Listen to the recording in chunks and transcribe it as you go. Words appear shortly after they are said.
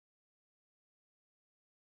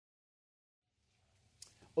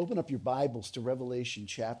Open up your Bibles to Revelation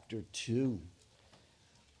chapter 2.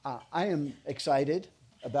 I am excited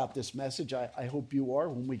about this message. I hope you are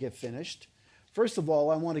when we get finished. First of all,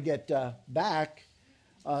 I want to get back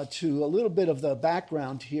to a little bit of the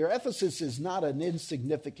background here. Ephesus is not an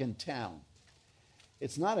insignificant town.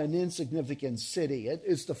 It's not an insignificant city.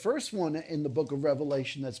 It's the first one in the book of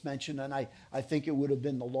Revelation that's mentioned, and I think it would have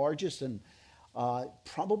been the largest, and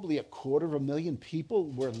probably 250,000 people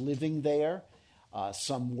were living there.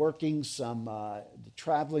 Some working, some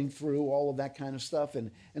traveling through, all of that kind of stuff.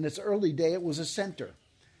 And in its early day, it was a center.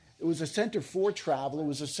 It was a center for travel. It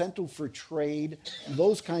was a center for trade.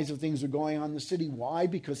 Those kinds of things were going on in the city. Why?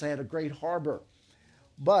 Because they had a great harbor.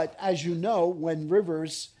 But as you know, when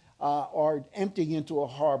rivers are emptying into a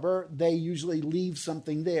harbor, they usually leave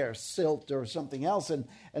something there, silt or something else.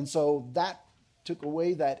 And so that took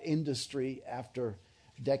away that industry after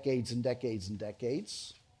decades and decades and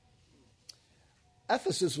decades.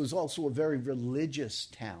 Ephesus was also a very religious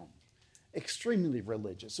town, extremely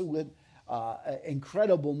religious. It had an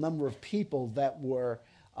incredible number of people that were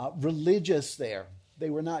religious there. They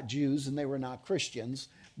were not Jews and they were not Christians,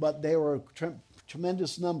 but they were a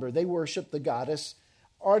tremendous number. They worshiped the goddess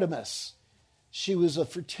Artemis. She was a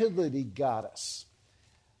fertility goddess.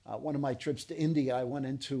 One of my trips to India, I went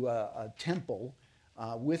into a temple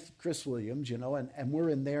with Chris Williams, and we're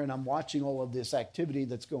in there and I'm watching all of this activity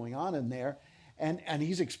that's going on in there. And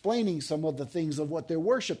he's explaining some of the things of what they're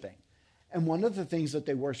worshiping. And one of the things that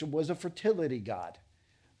they worship was a fertility god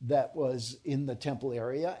that was in the temple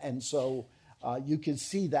area. And so you can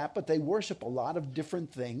see that. But they worship a lot of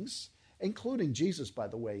different things, including Jesus, by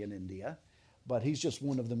the way, in India. But he's just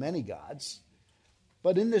one of the many gods.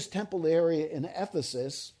 But in this temple area in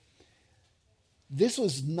Ephesus, this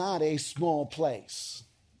was not a small place,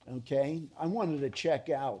 okay? I wanted to check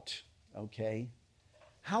out, okay,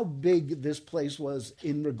 how big this place was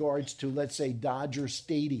in regards to, let's say, Dodger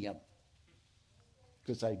Stadium,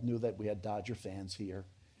 because I knew that we had Dodger fans here.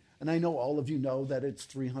 And I know all of you know that it's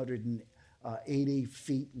 380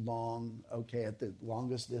 feet long, okay, at the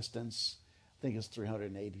longest distance. I think it's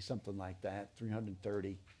 380, something like that,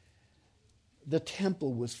 330. The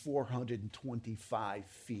temple was 425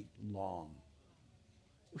 feet long.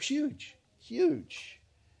 It was huge, huge.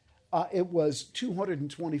 It was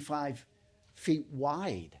 225 feet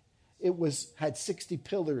wide. It had 60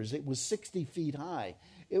 pillars. It was 60 feet high.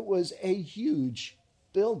 It was a huge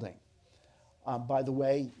building. By the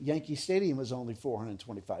way, Yankee Stadium was only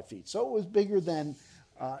 425 feet. So it was bigger than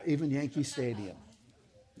even Yankee Stadium.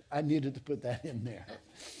 I needed to put that in there.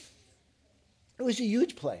 It was a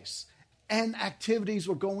huge place. And activities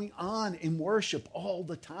were going on in worship all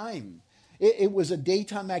the time. It was a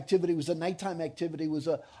daytime activity. It was a nighttime activity. It was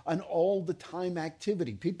an all-the-time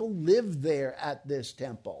activity. People lived there at this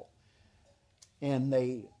temple, and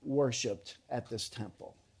they worshipped at this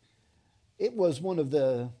temple. It was one of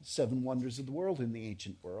the 7 wonders of the world in the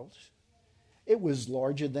ancient world. It was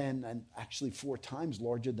larger than, and actually 4 times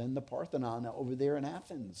larger than the Parthenon over there in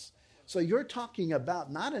Athens. So you're talking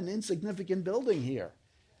about not an insignificant building here.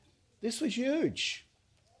 This was huge.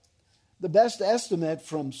 The best estimate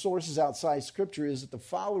from sources outside Scripture is that the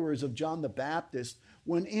followers of John the Baptist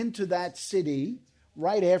went into that city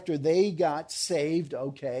right after they got saved,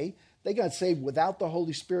 okay? They got saved without the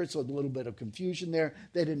Holy Spirit, so a little bit of confusion there.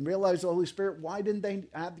 They didn't realize the Holy Spirit. Why didn't they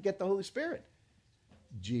have to get the Holy Spirit?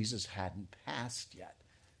 Jesus hadn't passed yet,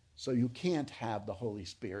 so you can't have the Holy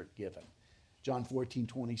Spirit given. John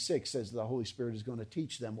 14:26 says the Holy Spirit is going to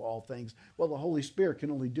teach them all things. Well, the Holy Spirit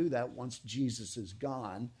can only do that once Jesus is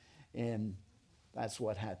gone. And that's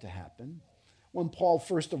what had to happen. When Paul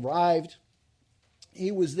first arrived,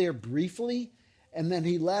 he was there briefly, and then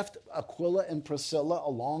he left Aquila and Priscilla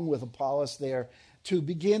along with Apollos there to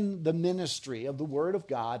begin the ministry of the Word of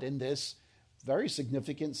God in this very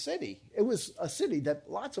significant city. It was a city that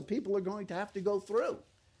lots of people are going to have to go through.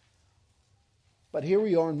 But here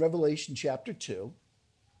we are in Revelation chapter 2.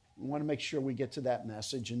 We want to make sure we get to that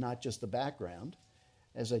message and not just the background,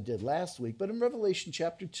 as I did last week. But in Revelation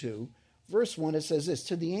chapter 2, verse 1, it says this: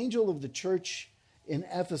 "To the angel of the church in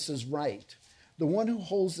Ephesus write, the one who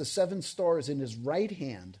holds the 7 stars in his right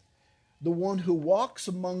hand, the one who walks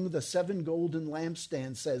among the 7 golden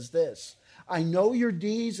lampstands says this: I know your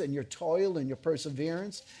deeds and your toil and your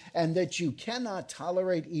perseverance, and that you cannot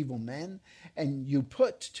tolerate evil men, and you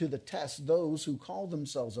put to the test those who call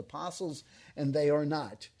themselves apostles, and they are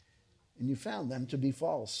not, and you found them to be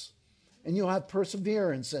false. And you have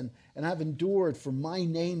perseverance and have endured for my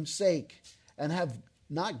name's sake, and have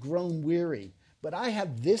not grown weary. But I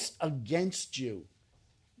have this against you,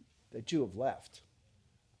 that you have left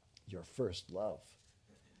your first love.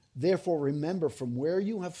 Therefore remember from where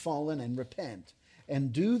you have fallen and repent,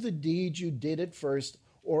 and do the deeds you did at first,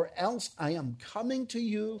 or else I am coming to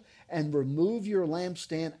you and remove your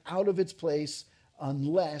lampstand out of its place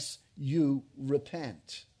unless you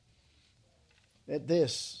repent. At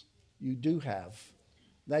this you do have,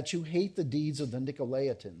 that you hate the deeds of the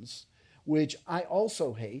Nicolaitans, which I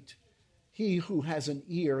also hate. He who has an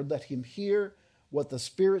ear, let him hear what the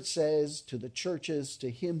Spirit says to the churches. To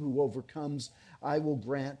him who overcomes, I will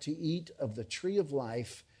grant to eat of the tree of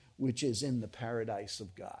life, which is in the paradise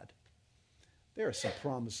of God. There are some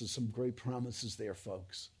promises, some great promises there,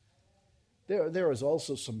 folks. There is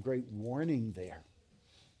also some great warning there.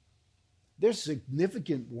 There's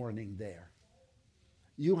significant warning there.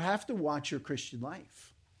 You have to watch your Christian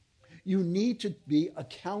life. You need to be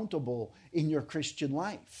accountable in your Christian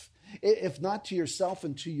life. If not to yourself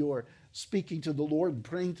and to your speaking to the Lord and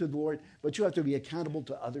praying to the Lord, but you have to be accountable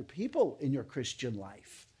to other people in your Christian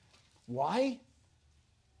life. Why?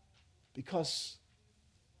 Because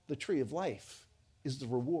the tree of life is the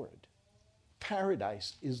reward.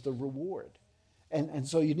 Paradise is the reward. And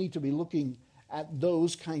so you need to be looking at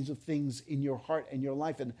those kinds of things in your heart and your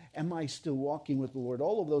life. And am I still walking with the Lord?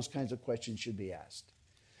 All of those kinds of questions should be asked.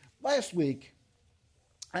 Last week,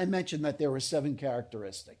 I mentioned that there were 7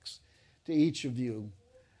 characteristics to each of you.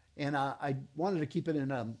 And I wanted to keep it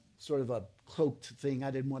in a sort of a cloaked thing.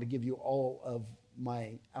 I didn't want to give you all of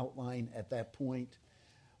my outline at that point.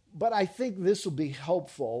 But I think this will be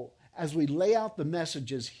helpful as we lay out the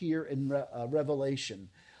messages here in Revelation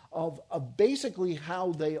of basically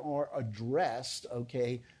how they are addressed,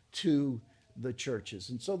 okay, to the churches.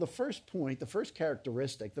 And so the first point, the first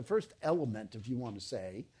characteristic, the first element, if you want to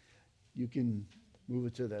say, you can move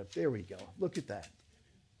it to there we go. Look at that.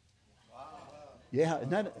 Wow. Yeah,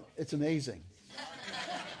 it's amazing.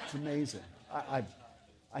 It's amazing.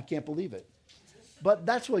 I can't believe it. But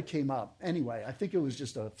that's what came up. Anyway, I think it was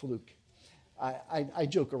just a fluke. I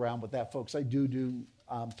joke around with that, folks. I do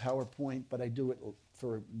PowerPoint, but I do it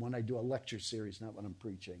for when I do a lecture series, not when I'm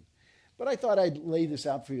preaching. But I thought I'd lay this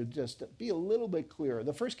out for you just to be a little bit clearer.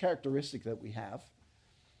 The first characteristic that we have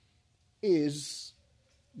is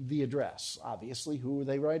the address. Obviously, who are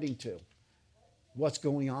they writing to? What's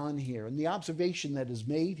going on here? And the observation that is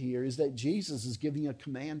made here is that Jesus is giving a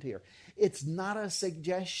command here. It's not a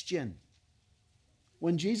suggestion.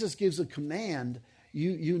 When Jesus gives a command,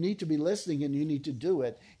 you need to be listening and you need to do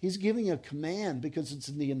it. He's giving a command because it's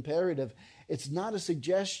in the imperative. It's not a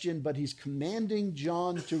suggestion, but he's commanding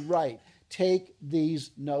John to write. Take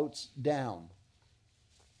these notes down.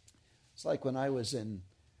 It's like when I was in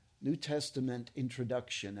New Testament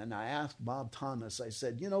introduction and I asked Bob Thomas, I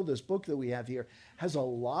said, this book that we have here has a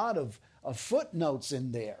lot of footnotes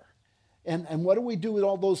in there. And what do we do with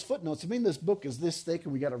all those footnotes? I mean, this book is this thick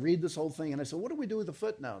and we got to read this whole thing. And I said, what do we do with the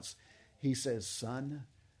footnotes? He says, son,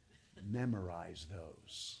 memorize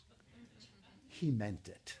those. He meant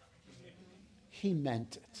it. He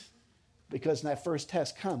meant it. Because when that first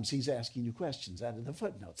test comes, he's asking you questions out of the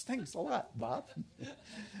footnotes. Thanks a lot, Bob.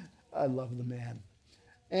 I love the man.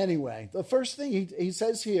 Anyway, the first thing he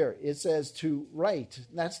says here, it says to write.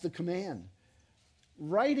 That's the command.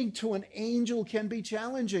 Writing to an angel can be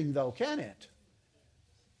challenging, though, can it?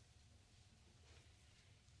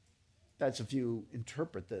 That's if you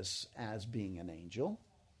interpret this as being an angel.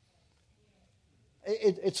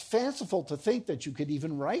 It's fanciful to think that you could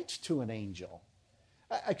even write to an angel.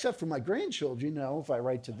 Except for my grandchildren, if I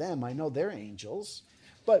write to them, I know they're angels.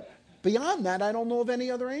 But beyond that, I don't know of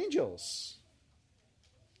any other angels.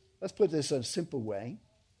 Let's put this in a simple way.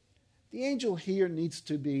 The angel here needs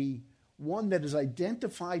to be one that is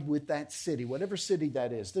identified with that city, whatever city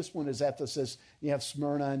that is. This one is Ephesus. You have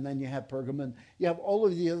Smyrna, and then you have Pergamon. You have all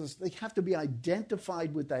of the others. They have to be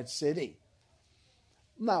identified with that city.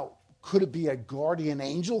 Now, could it be a guardian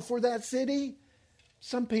angel for that city?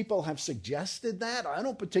 Some people have suggested that. I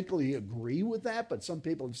don't particularly agree with that, but some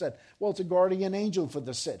people have said, well, it's a guardian angel for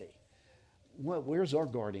the city. Well, where's our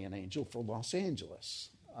guardian angel for Los Angeles?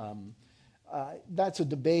 That's a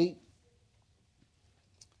debate.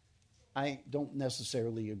 I don't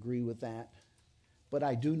necessarily agree with that, but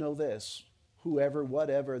I do know this. Whoever,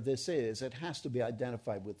 whatever this is, it has to be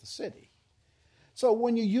identified with the city. So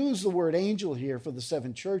when you use the word angel here for the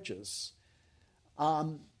 7 churches,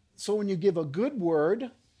 so when you give a good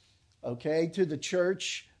word, okay, to the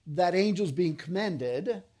church, that angel's being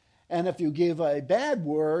commended. And if you give a bad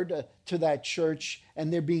word to that church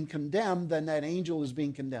and they're being condemned, then that angel is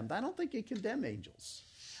being condemned. I don't think you condemn angels.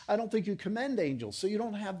 I don't think you commend angels. So you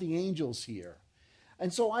don't have the angels here.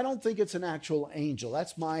 And so I don't think it's an actual angel.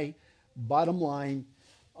 That's my bottom line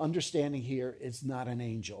understanding here. It's not an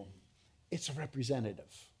angel. It's a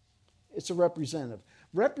representative. It's a representative.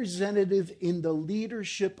 Representative in the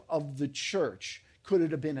leadership of the church. Could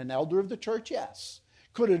it have been an elder of the church? Yes.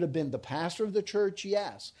 Could it have been the pastor of the church?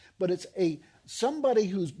 Yes. But it's somebody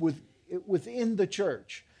who's within the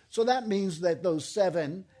church. So that means that those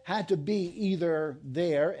 7 had to be either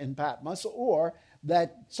there in Patmos or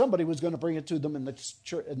that somebody was going to bring it to them in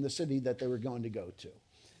the city that they were going to go to.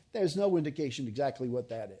 There's no indication exactly what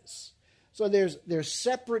that is. So there's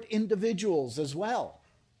separate individuals as well.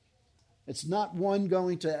 It's not one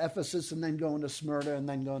going to Ephesus and then going to Smyrna and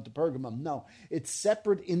then going to Pergamum. No, it's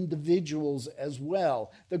separate individuals as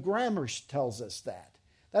well. The grammar tells us that.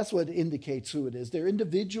 That's what indicates who it is. They're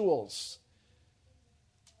individuals,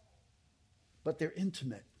 but they're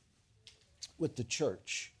intimate with the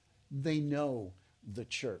church. They know the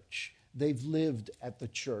church. They've lived at the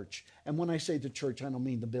church. And when I say the church, I don't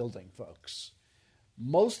mean the building, folks.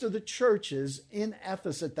 Most of the churches in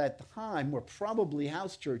Ephesus at that time were probably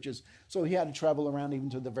house churches, so he had to travel around even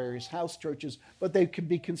to the various house churches, but they could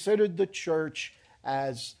be considered the church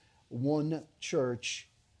as one church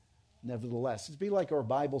nevertheless. It'd be like our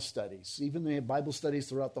Bible studies. Even the Bible studies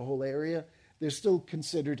throughout the whole area, they're still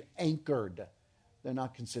considered anchored. They're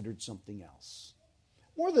not considered something else.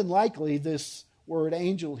 More than likely, this word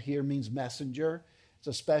angel here means messenger. It's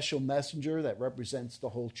a special messenger that represents the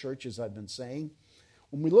whole church, as I've been saying.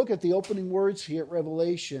 When we look at the opening words here at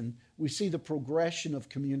Revelation, we see the progression of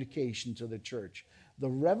communication to the church. The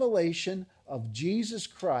revelation of Jesus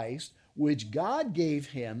Christ, which God gave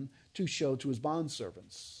him to show to his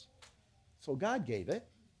bondservants. So God gave it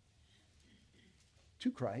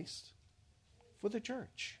to Christ for the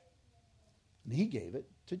church. And he gave it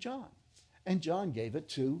to John. And John gave it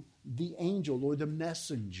to the angel or the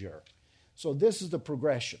messenger. So this is the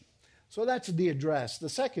progression. So that's the address. The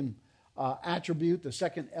second attribute, the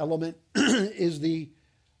second element is the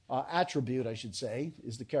attribute, I should say,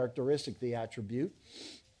 is the characteristic, the attribute.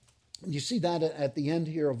 And you see that at the end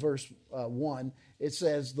here of verse 1. It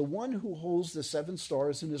says, the one who holds the 7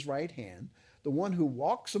 stars in his right hand, the one who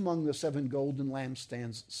walks among the 7 golden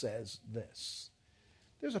lampstands says this.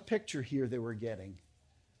 There's a picture here that we're getting.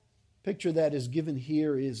 Picture that is given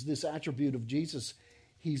here is this attribute of Jesus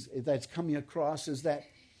that's coming across is that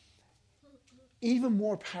even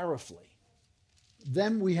more powerfully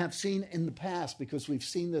than we have seen in the past, because we've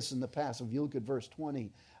seen this in the past. If you look at verse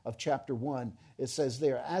 20 of chapter 1, it says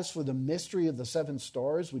there, as for the mystery of the 7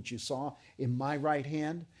 stars, which you saw in my right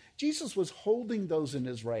hand, Jesus was holding those in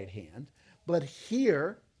his right hand, but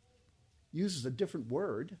here uses a different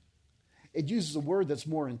word. It uses a word that's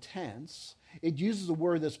more intense. It uses a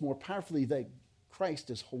word that's more powerfully that Christ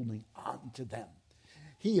is holding on to them.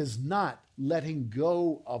 He is not letting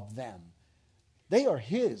go of them. They are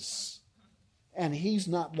his, and he's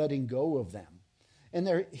not letting go of them. And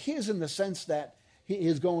they're his in the sense that he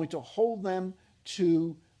is going to hold them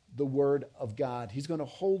to the word of God. He's going to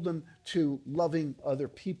hold them to loving other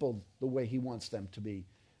people the way he wants them to be,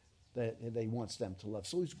 that he wants them to love.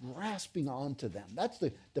 So he's grasping onto them. That's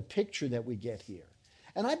the picture that we get here.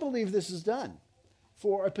 And I believe this is done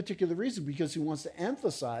for a particular reason, because he wants to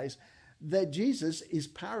emphasize that Jesus is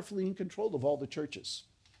powerfully in control of all the churches.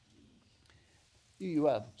 You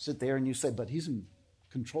sit there and you say, but he's in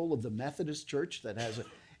control of the Methodist church that has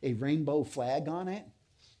a rainbow flag on it?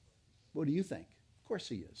 What do you think? Of course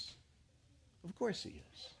he is. Of course he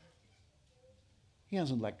is. He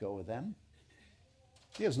hasn't let go of them.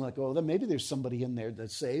 He hasn't let go of them. Maybe there's somebody in there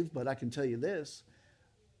that's saved, but I can tell you this.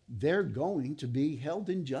 They're going to be held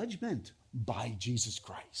in judgment by Jesus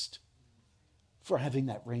Christ for having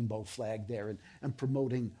that rainbow flag there and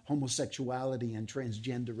promoting homosexuality and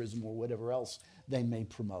transgenderism or whatever else they may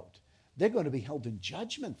promote. They're going to be held in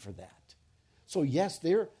judgment for that. So yes,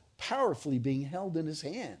 they're powerfully being held in his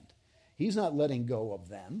hand. He's not letting go of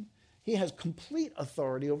them. He has complete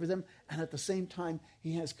authority over them, and at the same time,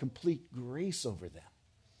 he has complete grace over them.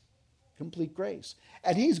 Complete grace.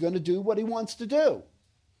 And he's going to do what he wants to do.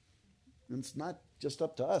 And it's not just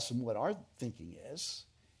up to us and what our thinking is.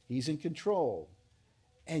 He's in control.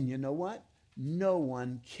 And you know what? No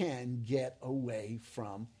one can get away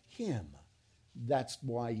from him. That's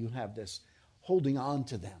why you have this holding on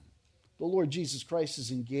to them. The Lord Jesus Christ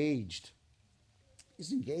is engaged.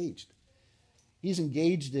 He's engaged. He's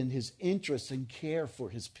engaged in his interest and care for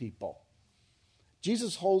his people.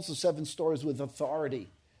 Jesus holds the 7 stars with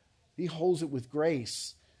authority. He holds it with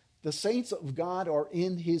grace. The saints of God are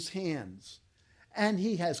in his hands. And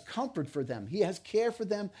he has comfort for them. He has care for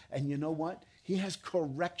them. And you know what? He has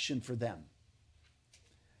correction for them.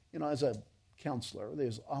 You know, as a counselor,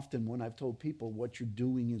 there's often when I've told people what you're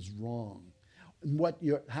doing is wrong. And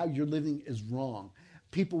how you're living is wrong.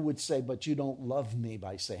 People would say, but you don't love me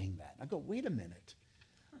by saying that. I go, wait a minute.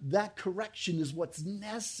 That correction is what's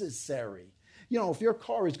necessary. You know, if your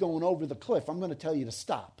car is going over the cliff, I'm going to tell you to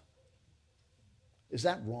stop. Is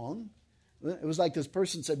that wrong? It was like this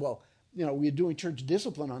person said, well, you know, we're doing church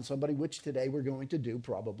discipline on somebody, which today we're going to do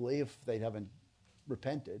probably if they haven't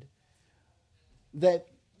repented. That,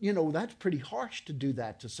 you know, that's pretty harsh to do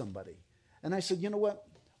that to somebody. And I said, you know what?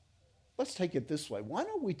 Let's take it this way. Why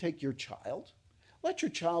don't we take your child? Let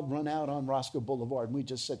your child run out on Roscoe Boulevard and we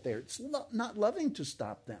just sit there. It's not loving to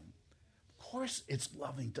stop them. Of course it's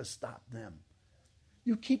loving to stop them.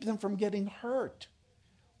 You keep them from getting hurt.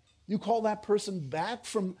 You call that person back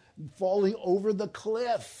from falling over the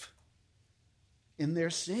cliff in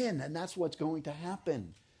their sin, and that's what's going to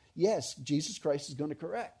happen. Yes, Jesus Christ is going to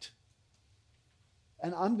correct.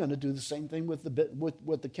 And I'm going to do the same thing with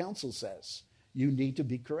what the council says. You need to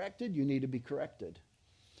be corrected. You need to be corrected.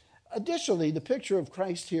 Additionally, the picture of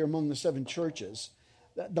Christ here among the seven churches,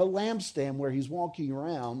 the lampstand where he's walking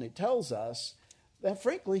around, it tells us that,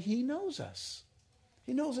 frankly, he knows us.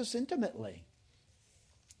 He knows us intimately.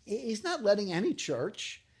 He's not letting any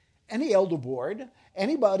church, any elder board,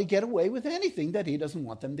 anybody get away with anything that he doesn't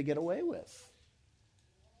want them to get away with.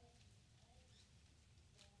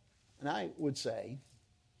 And I would say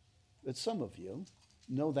that some of you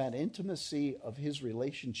know that intimacy of his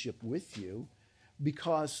relationship with you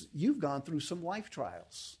because you've gone through some life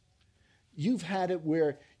trials. You've had it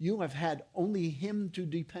where you have had only him to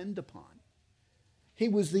depend upon. He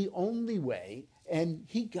was the only way, and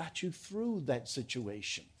he got you through that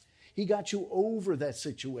situation. He got you over that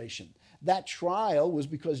situation. That trial was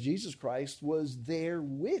because Jesus Christ was there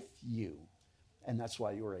with you, and that's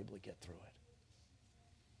why you were able to get through it.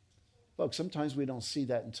 Folks, sometimes we don't see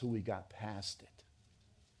that until we got past it.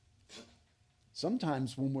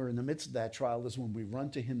 Sometimes when we're in the midst of that trial is when we run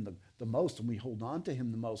to him the most and we hold on to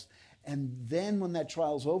him the most. And then when that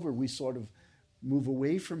trial's over, we sort of move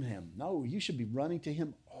away from him. No, you should be running to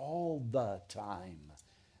him all the time,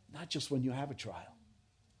 not just when you have a trial.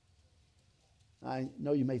 I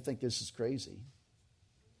know you may think this is crazy,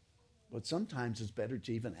 but sometimes it's better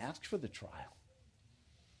to even ask for the trial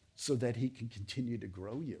so that he can continue to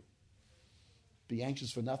grow you. Be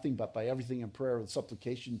anxious for nothing, but by everything in prayer and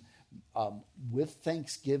supplication with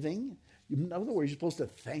thanksgiving. In other words, you're supposed to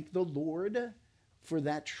thank the Lord for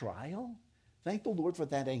that trial. Thank the Lord for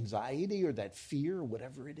that anxiety or that fear or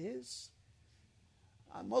whatever it is.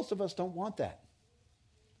 Most of us don't want that.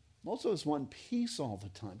 Most of us want peace all the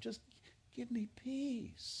time. Just give me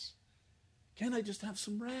peace. Can't I just have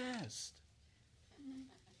some rest?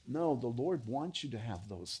 No, the Lord wants you to have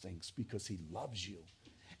those things because he loves you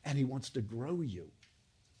and he wants to grow you.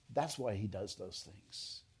 That's why he does those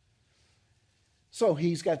things. So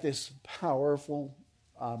he's got this powerful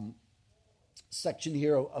section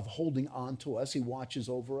here of holding on to us. He watches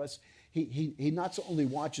over us. He not only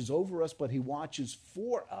watches over us, but he watches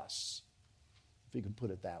for us, if you can put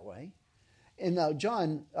it that way. In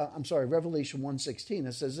Revelation 1:16,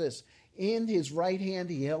 it says this: in his right hand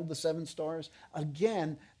he held the seven stars.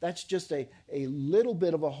 Again, that's just a little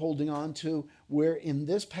bit of a holding on to, where in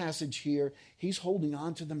this passage here, he's holding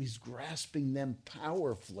on to them, he's grasping them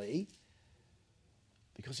powerfully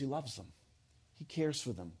because he loves them. He cares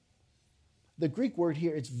for them. The Greek word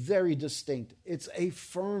here, it's very distinct. It's a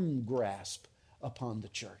firm grasp upon the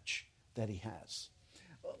church that he has.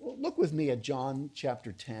 Look with me at John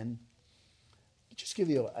chapter 10. Just give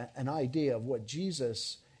you an idea of what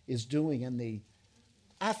Jesus is doing in the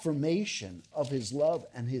affirmation of his love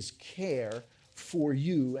and his care for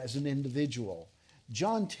you as an individual.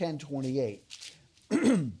 John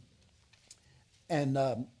 10:28.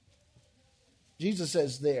 And Jesus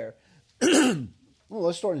says there, well,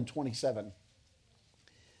 let's start in 27.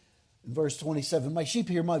 In verse 27, my sheep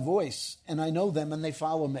hear my voice, and I know them, and they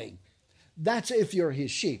follow me. That's if you're his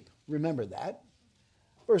sheep. Remember that.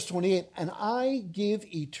 Verse 28, and I give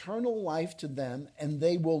eternal life to them, and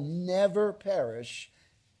they will never perish.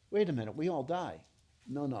 Wait a minute, we all die.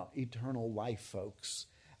 No, eternal life, folks.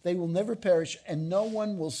 They will never perish, and no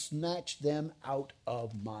one will snatch them out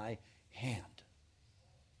of my hand.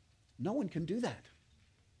 No one can do that.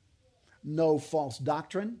 No false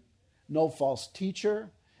doctrine, no false teacher,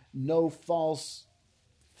 no false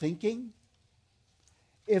thinking.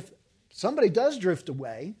 If somebody does drift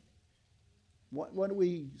away, what do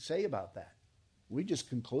we say about that? We just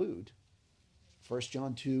conclude 1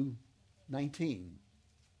 John 2:19.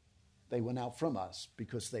 They went out from us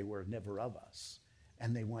because they were never of us.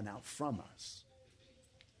 And they went out from us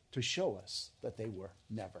to show us that they were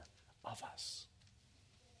never of us.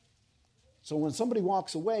 So when somebody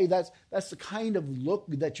walks away, that's the kind of look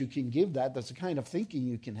that you can give that. That's the kind of thinking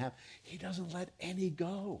you can have. He doesn't let any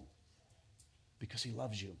go because he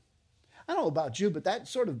loves you. I don't know about you, but that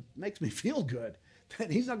sort of makes me feel good that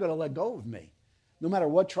he's not going to let go of me. No matter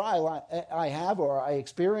what trial I have or I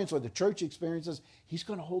experience or the church experiences, he's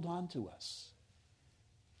going to hold on to us.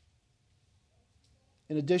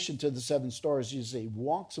 In addition to the 7 stars, you see,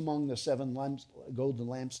 walks among the 7 golden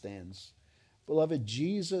lampstands. Beloved,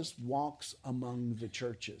 Jesus walks among the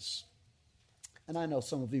churches. And I know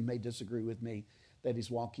some of you may disagree with me that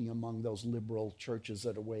he's walking among those liberal churches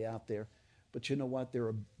that are way out there. But you know what? There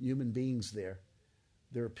are human beings there.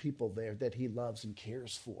 There are people there that he loves and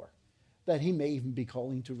cares for, that he may even be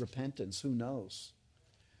calling to repentance. Who knows?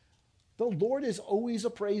 The Lord is always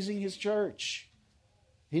appraising his church.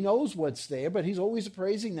 He knows what's there, but he's always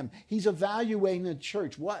appraising them. He's evaluating the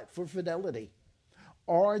church. What? For fidelity.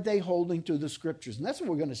 Are they holding to the scriptures? And that's what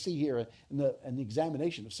we're going to see here in the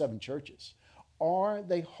examination of 7 churches. Are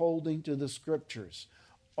they holding to the scriptures?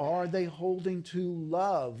 Are they holding to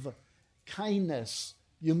love, kindness,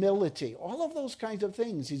 humility? All of those kinds of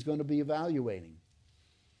things he's going to be evaluating.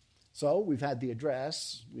 So we've had the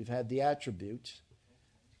address. We've had the attribute.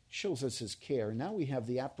 Shows us his care. Now we have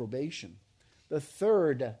the approbation. The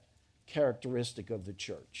third characteristic of the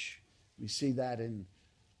church. We see that in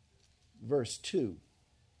verse 2.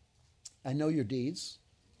 I know your deeds,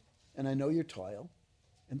 and I know your toil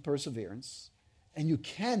and perseverance, and you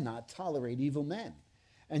cannot tolerate evil men.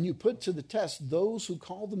 And you put to the test those who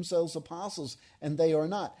call themselves apostles, and they are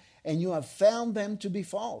not. And you have found them to be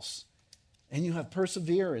false. And you have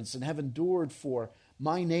perseverance and have endured for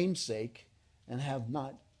my name's sake and have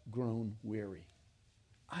not grown weary.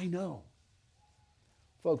 I know.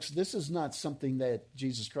 Folks, this is not something that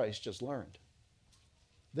Jesus Christ just learned.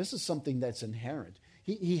 This is something that's inherent.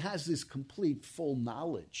 He has this complete, full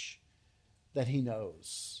knowledge that he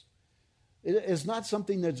knows. It is not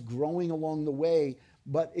something that's growing along the way,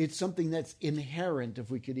 but it's something that's inherent, if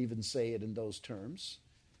we could even say it in those terms.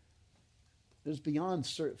 There's beyond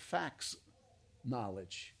facts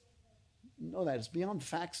knowledge. Know that. It's beyond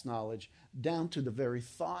facts knowledge, down to the very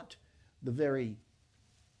thought, the very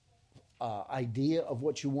idea of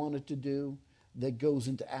what you wanted to do that goes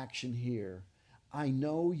into action here. I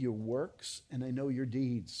know your works and I know your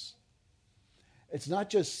deeds. It's not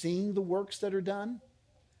just seeing the works that are done,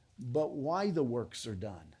 but why the works are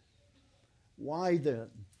done, why the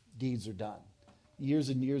deeds are done. Years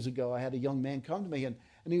and years ago, I had a young man come to me and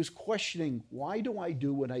he was questioning, why do I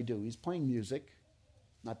do what I do? He's playing music,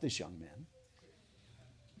 not this young man,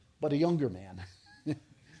 but a younger man.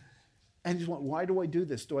 And he's wondering, why do I do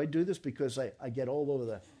this? Do I do this because I get all over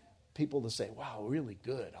the people to say, wow, really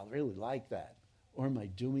good, I really like that? Or am I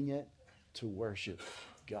doing it to worship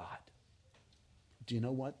God? Do you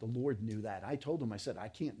know what? The Lord knew that. I told him, I said, I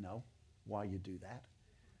can't know why you do that.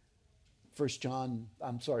 1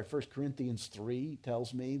 Corinthians 3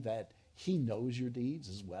 tells me that he knows your deeds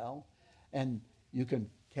as well. And you can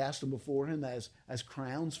cast them before him as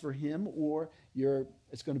crowns for him, or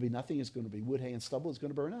it's going to be nothing. It's going to be wood, hay, and stubble. It's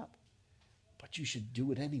going to burn up. But you should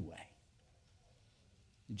do it anyway.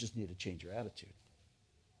 You just need to change your attitude.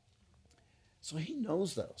 So he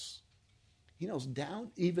knows those. He knows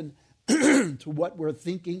down even to what we're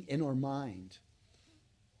thinking in our mind.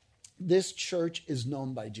 This church is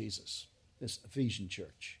known by Jesus, this Ephesian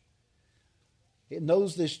church. It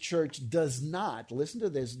knows this church does not, listen to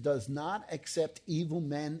this, does not accept evil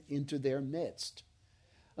men into their midst.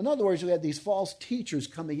 In other words, we have these false teachers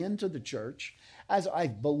coming into the church, as I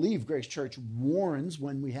believe Grace Church warns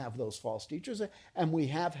when we have those false teachers, and we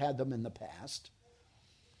have had them in the past.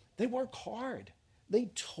 They work hard.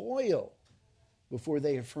 They toil before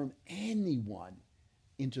they affirm anyone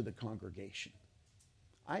into the congregation.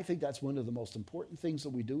 I think that's one of the most important things that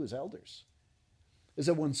we do as elders, is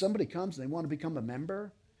that when somebody comes and they want to become a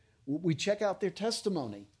member, we check out their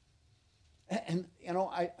testimony. And you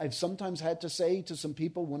know, I've sometimes had to say to some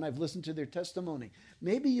people when I've listened to their testimony,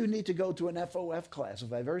 maybe you need to go to an FOF class.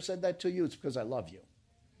 If I've ever said that to you, it's because I love you.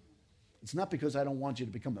 It's not because I don't want you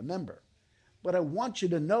to become a member. But I want you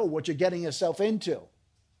to know what you're getting yourself into.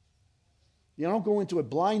 You don't go into it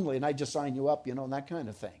blindly and I just sign you up, and that kind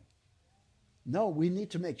of thing. No, we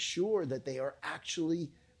need to make sure that they are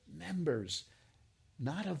actually members,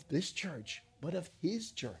 not of this church, but of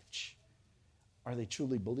his church. Are they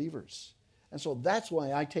truly believers? And so that's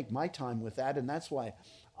why I take my time with that, and that's why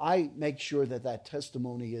I make sure that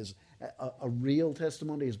testimony is a real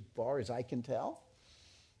testimony as far as I can tell.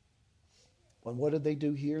 But what do they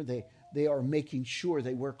do here? They are making sure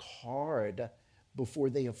they work hard before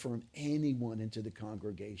they affirm anyone into the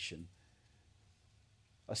congregation.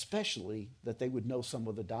 especially that they would know some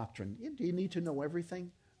of the doctrine. Do you need to know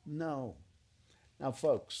everything? No. Now,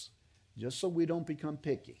 folks, just so we don't become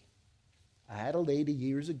picky, I had a lady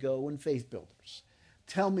years ago in Faith Builders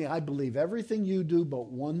tell me, I believe everything you do but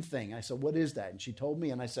one thing. I said, what is that? And she told me,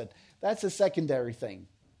 and I said, that's a secondary thing.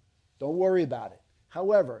 Don't worry about it.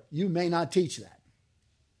 However, you may not teach that.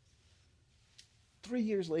 3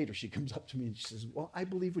 years later, she comes up to me and she says, well, I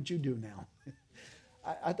believe what you do now.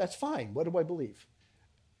 That's fine. What do I believe?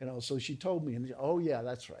 So she told me, and oh yeah,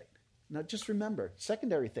 that's right. Now just remember,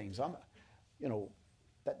 secondary things.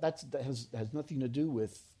 That has nothing to do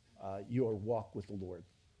with your walk with the Lord.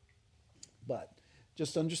 But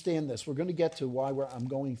just understand this. We're going to get to why I'm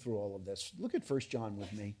going through all of this. Look at 1 John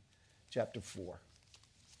with me, chapter 4.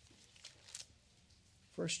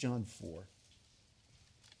 1 John 4.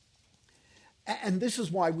 And this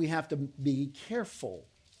is why we have to be careful,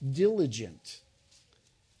 diligent.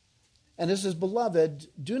 And it says, beloved,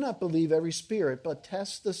 do not believe every spirit, but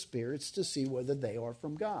test the spirits to see whether they are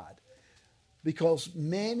from God. Because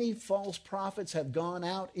many false prophets have gone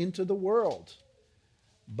out into the world.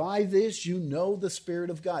 By this you know the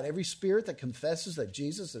Spirit of God. Every spirit that confesses that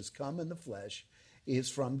Jesus has come in the flesh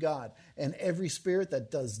is from God. And every spirit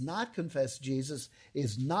that does not confess Jesus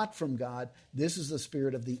is not from God. This is the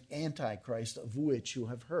spirit of the Antichrist, of which you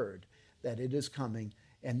have heard that it is coming,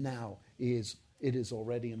 and now it is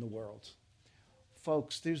already in the world.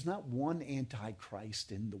 Folks, there's not one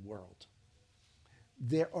Antichrist in the world.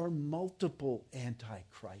 There are multiple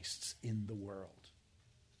Antichrists in the world.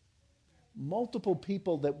 Multiple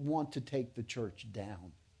people that want to take the church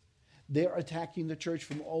down. They're attacking the church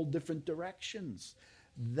from all different directions.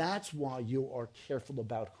 That's why you are careful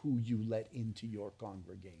about who you let into your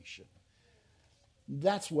congregation.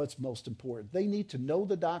 That's what's most important. They need to know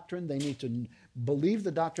the doctrine. They need to believe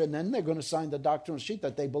the doctrine. And then they're going to sign the doctrinal sheet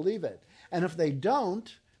that they believe it. And if they don't,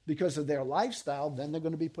 because of their lifestyle, then they're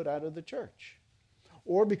going to be put out of the church.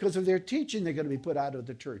 Or because of their teaching, they're going to be put out of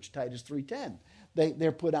the church. Titus 3:10.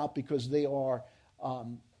 They're put out because they are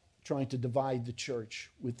trying to divide the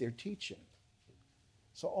church with their teaching.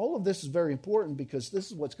 So all of this is very important because this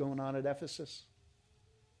is what's going on at Ephesus.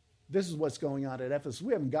 This is what's going on at Ephesus.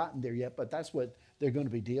 We haven't gotten there yet, but that's what they're going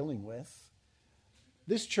to be dealing with.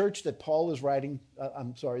 This church that Paul is writing,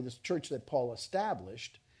 this church that Paul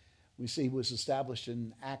established, we see was established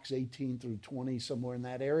in Acts 18 through 20, somewhere in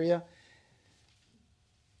that area.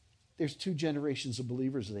 There's 2 generations of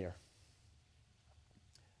believers there.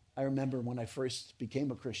 I remember when I first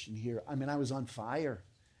became a Christian here, I was on fire.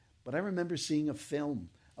 But I remember seeing a film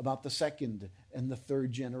about the second and the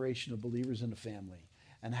third generation of believers in the family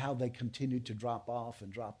and how they continued to drop off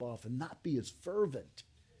and not be as fervent.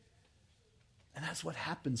 And that's what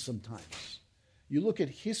happens sometimes. You look at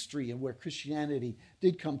history and where Christianity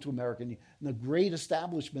did come to America and the great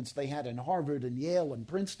establishments they had in Harvard and Yale and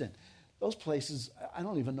Princeton. Those places, I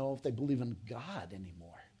don't even know if they believe in God anymore.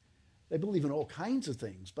 They believe in all kinds of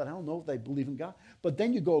things, but I don't know if they believe in God. But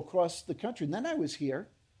then you go across the country, and then I was here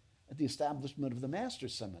at the establishment of the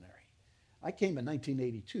Master's Seminary. I came in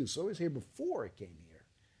 1982, so I was here before I came here.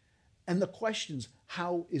 And the questions,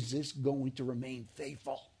 how is this going to remain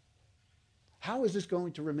faithful? How is this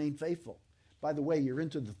going to remain faithful? By the way, you're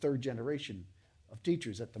into the 3rd generation of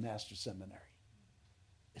teachers at the Master's Seminary.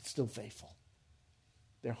 It's still faithful.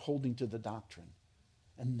 They're holding to the doctrine.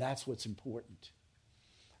 And that's what's important.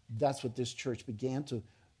 That's what this church began to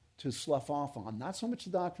slough off on. Not so much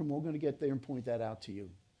the doctrine, we're going to get there and point that out to you.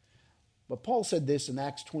 But Paul said this in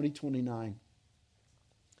Acts 20:29.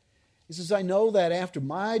 He says, I know that after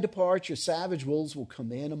my departure, savage wolves will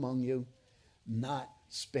come in among you, not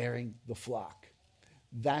sparing the flock.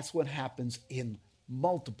 That's what happens in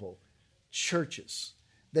multiple churches.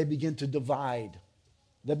 They begin to divide.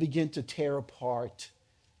 They begin to tear apart.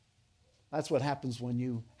 That's what happens when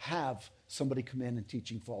you have somebody come in and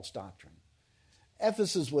teaching false doctrine.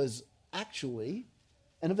 Ephesus was actually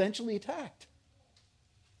and eventually attacked.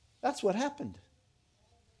 That's what happened.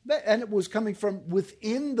 And it was coming from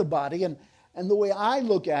within the body. And the way I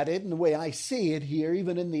look at it and the way I see it here,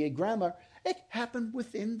 even in the grammar, it happened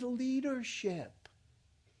within the leadership.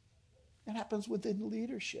 It happens within the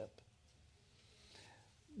leadership.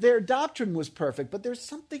 Their doctrine was perfect, but there's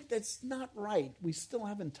something that's not right. We still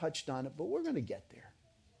haven't touched on it, but we're going to get there.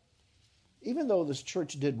 Even though this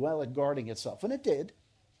church did well at guarding itself, and it did,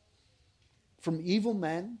 from evil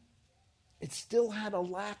men, it still had a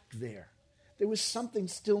lack there. There was something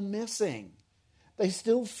still missing. They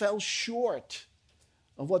still fell short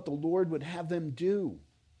of what the Lord would have them do.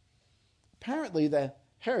 Apparently, the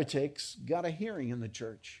heretics got a hearing in the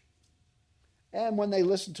church. And when they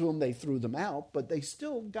listened to them, they threw them out, but they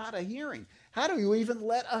still got a hearing. How do you even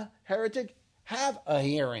let a heretic have a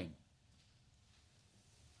hearing?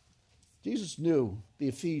 Jesus knew the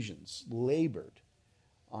Ephesians labored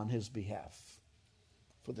on his behalf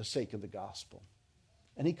for the sake of the gospel.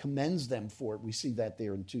 And he commends them for it. We see that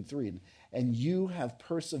there in 2:3. And you have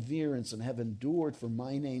perseverance and have endured for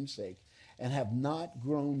my name's sake and have not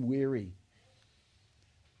grown weary.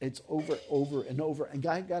 It's over and over. And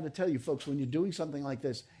I got to tell you, folks, when you're doing something like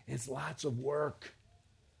this, it's lots of work.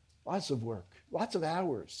 Lots of work. Lots of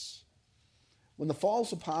hours. When the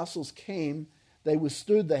false apostles came, they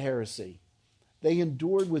withstood the heresy. They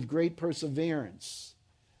endured with great perseverance.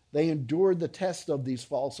 They endured the test of these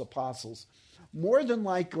false apostles. More than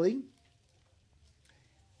likely,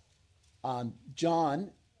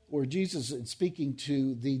 John, or Jesus is speaking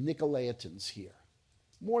to the Nicolaitans here.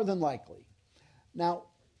 More than likely. Now,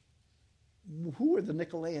 who are the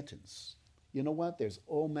Nicolaitans? You know what? There's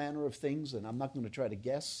all manner of things, and I'm not going to try to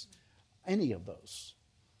guess any of those.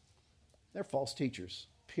 They're false teachers,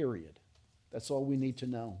 period. That's all we need to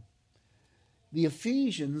know. The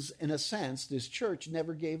Ephesians, in a sense, this church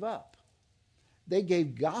never gave up. They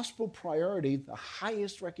gave gospel priority the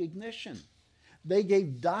highest recognition. They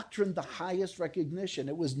gave doctrine the highest recognition.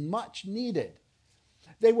 It was much needed.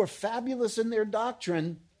 They were fabulous in their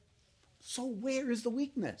doctrine. So where is the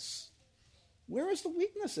weakness? Where is the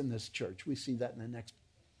weakness in this church? We see that in the next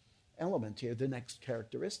element here, the next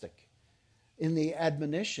characteristic. In the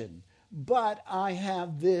admonition. But I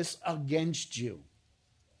have this against you,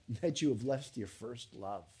 that you have left your first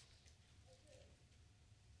love.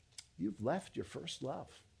 You've left your first love.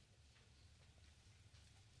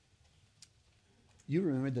 You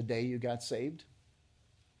remember the day you got saved?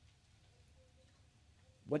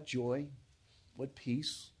 What joy, what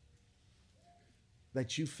peace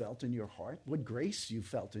that you felt in your heart, what grace you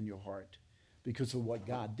felt in your heart because of what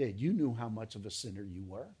God did. You knew how much of a sinner you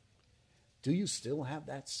were. Do you still have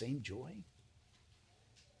that same joy?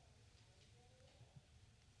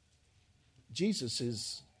 Jesus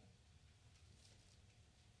is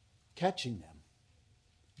catching them.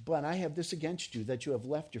 But I have this against you, that you have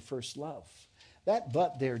left your first love. That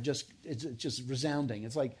but there it's just resounding.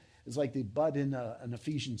 It's like the but in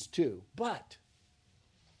Ephesians 2. But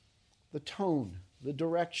the tone, the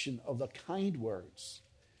direction of the kind words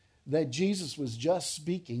that Jesus was just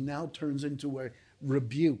speaking now turns into a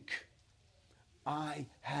rebuke. I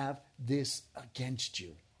have this against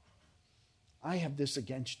you. I have this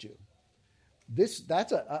against you.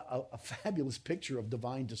 That's a fabulous picture of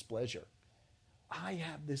divine displeasure. I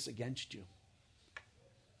have this against you.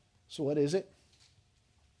 So what is it?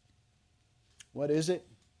 What is it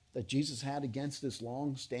that Jesus had against this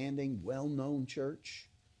long-standing, well-known church?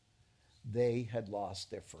 They had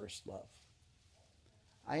lost their first love.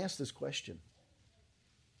 I ask this question.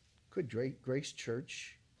 Could Grace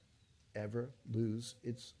Church ever lose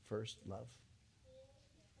its first love?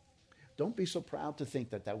 Don't be so proud to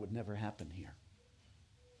think that would never happen here.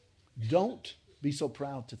 Don't be so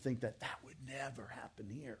proud to think that would never happen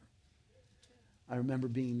here. I remember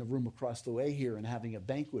being in the room across the way here and having a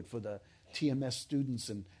banquet for the TMS students,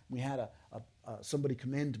 and we had somebody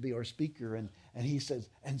come in to be our speaker, and he says,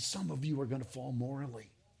 and some of you are going to fall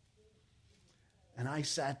morally. And I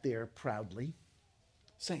sat there proudly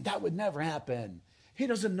saying, that would never happen. He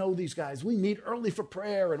doesn't know these guys. We meet early for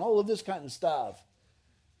prayer and all of this kind of stuff.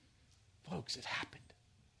 Folks, it happened.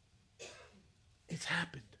 It's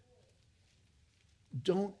happened.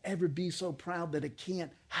 Don't ever be so proud that it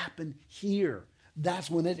can't happen here. That's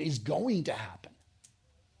when it is going to happen.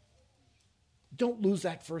 Don't lose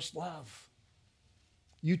that first love.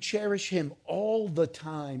 You cherish him all the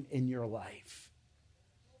time in your life.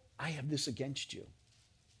 I have this against you.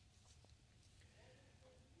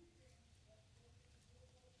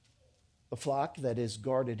 The flock that is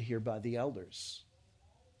guarded here by the elders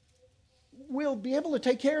will be able to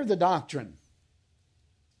take care of the doctrine.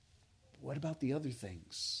 But what about the other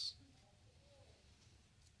things?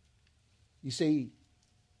 You see,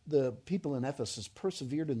 the people in Ephesus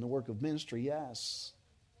persevered in the work of ministry, yes,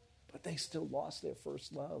 but they still lost their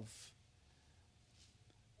first love.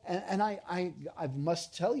 And I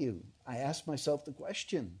must tell you, I ask myself the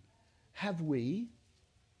question, have we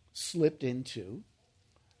slipped into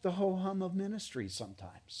the ho-hum of ministry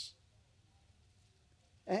sometimes?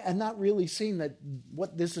 And not really seeing that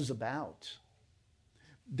what this is about.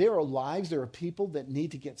 There are lives, there are people that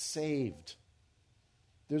need to get saved.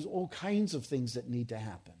 There's all kinds of things that need to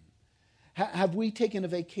happen. Have we taken a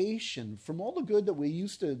vacation from all the good that we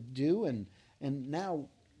used to do, and now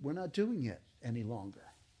we're not doing it any longer?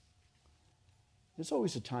 There's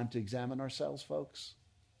always a time to examine ourselves, folks.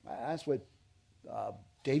 That's what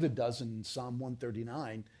David does in Psalm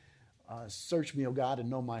 139, search me, O God, and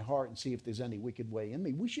know my heart and see if there's any wicked way in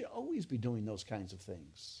me. We should always be doing those kinds of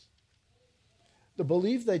things. The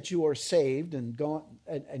belief that you are saved and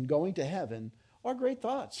going to heaven are great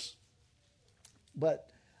thoughts. But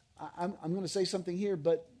I'm going to say something here,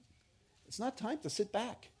 but it's not time to sit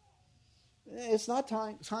back. It's not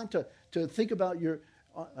time to think about your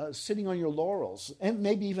sitting on your laurels and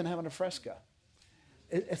maybe even having a fresca.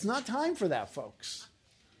 It's not time for that, folks.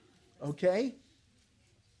 Okay?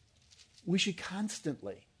 We should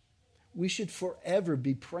forever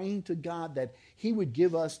be praying to God that he would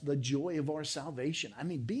give us the joy of our salvation. I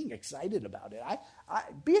mean, being excited about it. I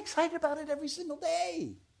be excited about it every single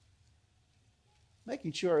day.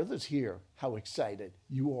 Making sure others hear how excited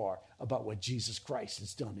you are about what Jesus Christ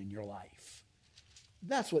has done in your life.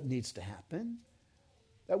 That's what needs to happen.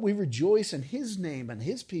 That we rejoice in his name and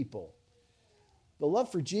his people. The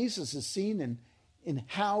love for Jesus is seen in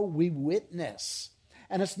how we witness.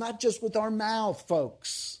 And it's not just with our mouth,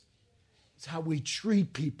 folks. It's how we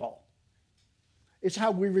treat people. It's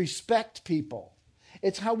how we respect people.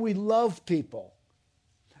 It's how we love people.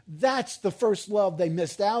 That's the first love they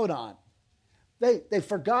missed out on. They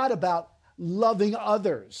forgot about loving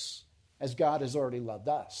others as God has already loved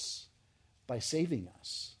us by saving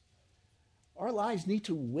us. Our lives need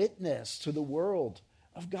to witness to the world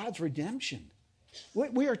of God's redemption.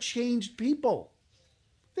 We are changed people.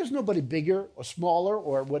 There's nobody bigger or smaller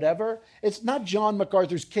or whatever. It's not John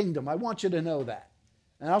MacArthur's kingdom. I want you to know that.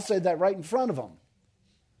 And I'll say that right in front of him.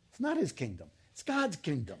 It's not his kingdom. It's God's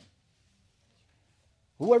kingdom.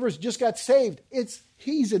 Whoever's just got saved,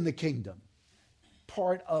 he's in the kingdom.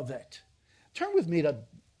 Part of it. Turn with me to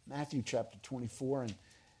Matthew chapter 24. And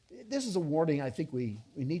this is a warning I think we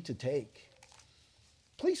need to take.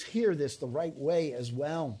 Please hear this the right way as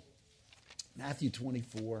well. Matthew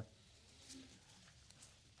 24.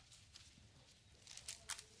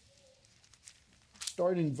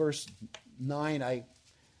 Starting in verse 9,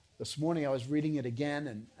 this morning I was reading it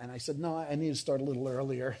again, and I said, no, I need to start a little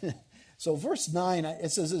earlier. So verse 9,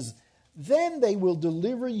 it says, then they will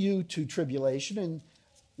deliver you to tribulation and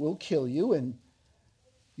will kill you, and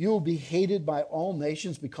you will be hated by all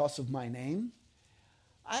nations because of my name.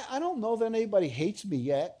 I don't know that anybody hates me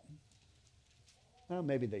yet. Well,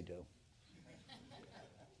 maybe they do.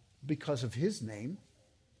 Because of his name.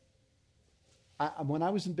 When I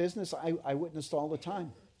was in business, I witnessed all the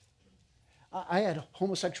time. I had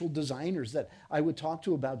homosexual designers that I would talk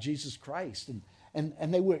to about Jesus Christ,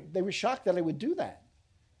 and they were shocked that I would do that.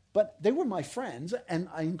 But they were my friends, and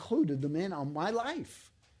I included them in on my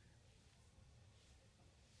life.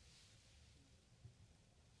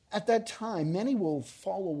 At that time, many will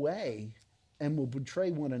fall away and will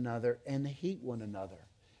betray one another and hate one another.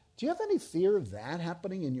 Do you have any fear of that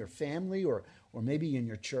happening in your family or maybe in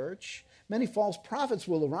your church? Many false prophets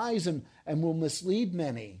will arise and will mislead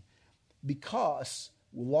many. Because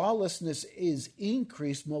lawlessness is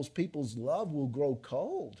increased, most people's love will grow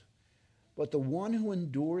cold. But the one who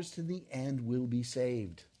endures to the end will be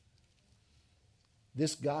saved.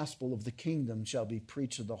 This gospel of the kingdom shall be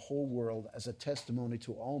preached to the whole world as a testimony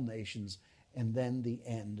to all nations, and then the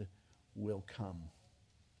end will come.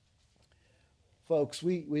 Folks,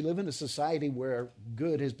 we live in a society where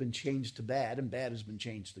good has been changed to bad and bad has been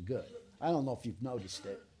changed to good. I don't know if you've noticed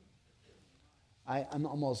it. I'm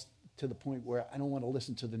almost to the point where I don't want to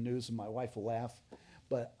listen to the news and my wife will laugh,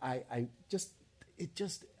 but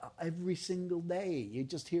every single day you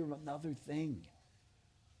just hear another thing.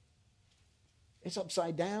 It's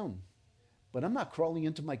upside down. But I'm not crawling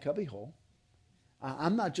into my cubbyhole.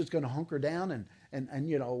 I'm not just going to hunker down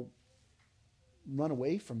and run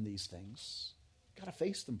away from these things. Got to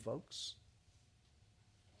face them, folks.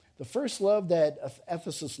 The first love that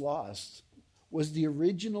Ephesus lost was the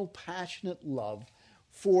original passionate love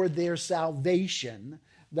for their salvation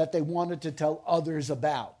that they wanted to tell others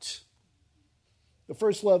about. The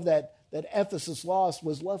first love that Ephesus lost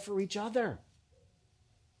was love for each other.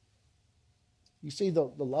 You see, the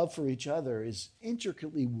love for each other is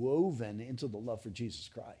intricately woven into the love for Jesus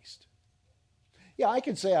Christ. Yeah, I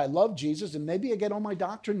can say I love Jesus and maybe I get all my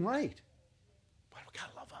doctrine right. But I've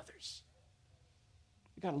got to love others.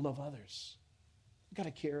 I've got to love others. I've got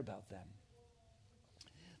to care about them.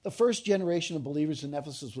 The first generation of believers in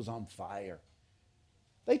Ephesus was on fire.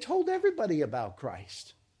 They told everybody about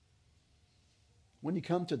Christ. When you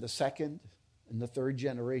come to the second and the third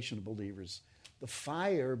generation of believers, the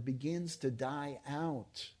fire begins to die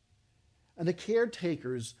out. And the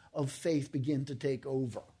caretakers of faith begin to take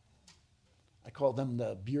over. I call them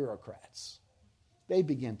the bureaucrats. They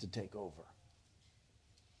begin to take over.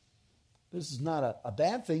 This is not a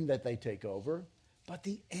bad thing that they take over, but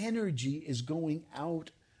the energy is going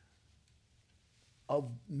out of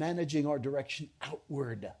managing our direction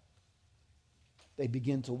outward. They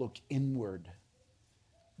begin to look inward.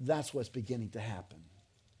 That's what's beginning to happen.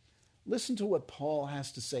 Listen to what Paul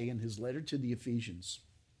has to say in his letter to the Ephesians.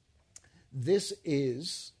 This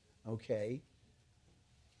is, the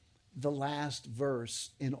last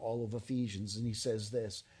verse in all of Ephesians, and he says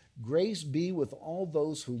this: grace be with all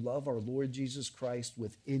those who love our Lord Jesus Christ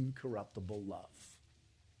with incorruptible love.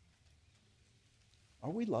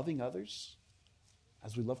 Are we loving others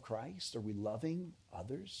as we love Christ? Are we loving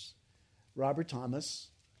others? Robert Thomas,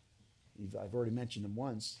 I've already mentioned him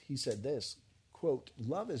once, he said this, quote,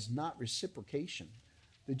 love is not reciprocation.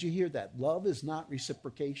 Did you hear that? Love is not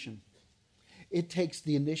reciprocation. It takes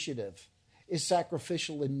the initiative, is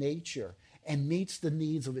sacrificial in nature, and meets the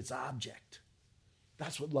needs of its object.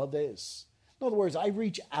 That's what love is. In other words, I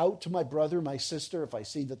reach out to my brother, my sister, if I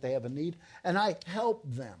see that they have a need, and I help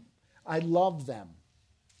them. I love them.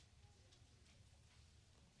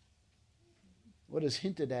 What is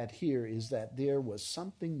hinted at here is that there was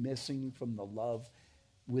something missing from the love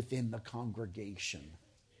within the congregation.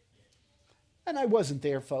 And I wasn't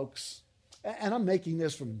there, folks. And I'm making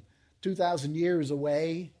this from 2,000 years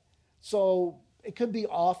away. So it could be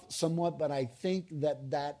off somewhat, but I think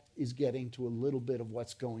that is getting to a little bit of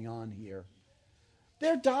what's going on here.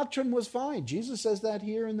 Their doctrine was fine. Jesus says that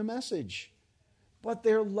here in the message. But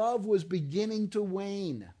their love was beginning to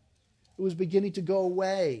wane. It was beginning to go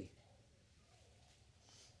away.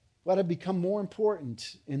 What had become more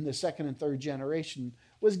important in the second and third generation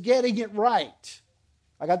was getting it right.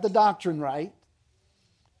 I got the doctrine right.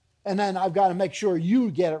 And then I've got to make sure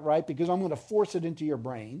you get it right because I'm going to force it into your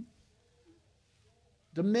brain.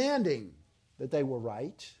 Demanding that they were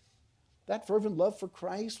right. That fervent love for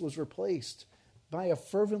Christ was replaced by a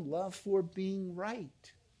fervent love for being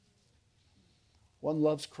right. One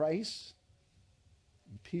loves Christ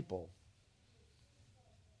and people,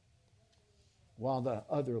 while the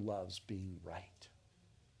other loves being right.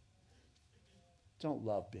 Don't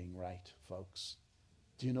love being right, folks.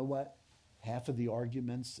 Do you know what? Half of the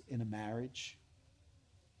arguments in a marriage,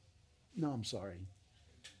 no, I'm sorry.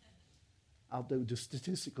 I'll do the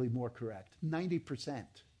statistically more correct. 90%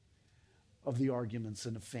 of the arguments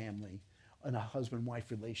in a family, in a husband-wife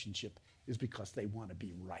relationship, is because they want to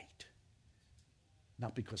be right,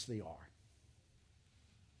 not because they are.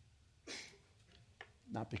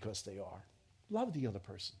 Not because they are. Love the other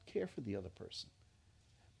person. Care for the other person.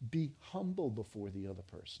 Be humble before the other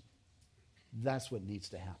person. That's what needs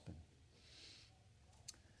to happen.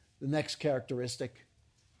 The next characteristic,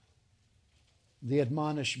 the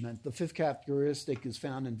admonishment. The fifth characteristic is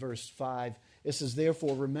found in verse 5. It says,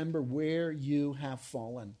 therefore, remember where you have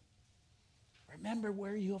fallen. Remember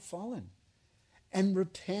where you have fallen. And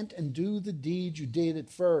repent and do the deeds you did at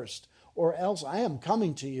first. Or else I am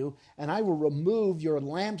coming to you, and I will remove your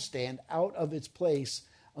lampstand out of its place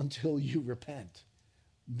until you repent.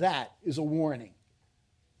 That is a warning.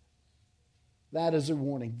 That is a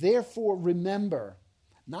warning. Therefore, remember,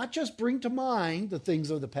 not just bring to mind the things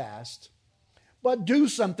of the past, but do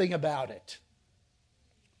something about it.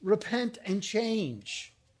 Repent and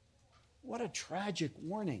change. What a tragic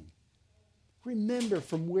warning. Remember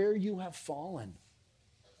from where you have fallen.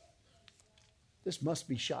 This must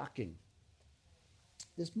be shocking.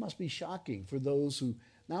 This must be shocking for those who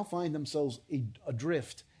now find themselves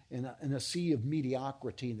adrift in a sea of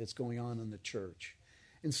mediocrity that's going on in the church.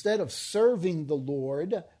 Instead of serving the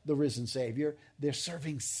Lord, the risen Savior, they're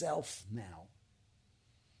serving self now.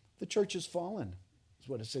 The church has fallen, is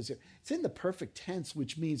what it says here. It's in the perfect tense,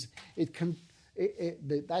 which means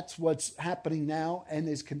that's what's happening now and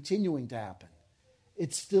is continuing to happen.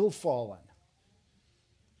 It's still fallen.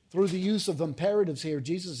 Through the use of imperatives here,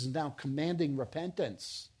 Jesus is now commanding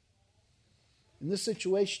repentance. In this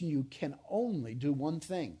situation, you can only do one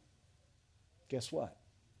thing. Guess what?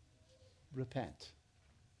 Repent.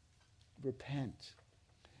 Repent.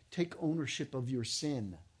 Take ownership of your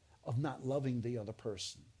sin, of not loving the other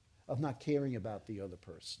person, of not caring about the other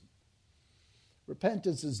person.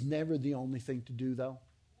 Repentance is never the only thing to do, though.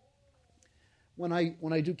 When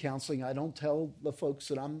I do counseling, I don't tell the folks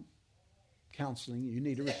that I'm counseling, you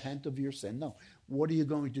need to repent of your sin. No. What are you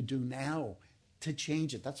going to do now to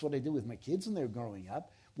change it? That's what I do with my kids when they're growing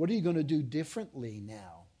up. What are you going to do differently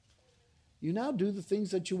now? You now do the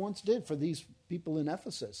things that you once did for these people in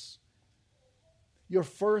Ephesus. Your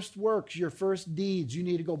first works, your first deeds, you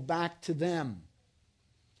need to go back to them.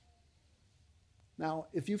 Now,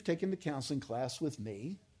 if you've taken the counseling class with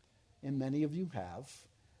me, and many of you have,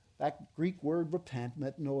 that Greek word repent,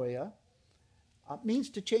 metanoia, means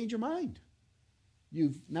to change your mind.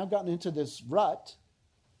 You've now gotten into this rut,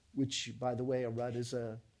 which, by the way, a rut is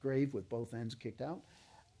a grave with both ends kicked out.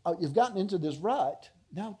 You've gotten into this rut.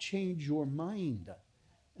 Now change your mind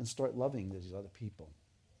and start loving these other people.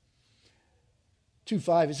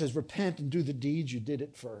 2:5, it says, repent and do the deeds you did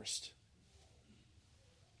at first.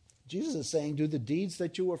 Jesus is saying, do the deeds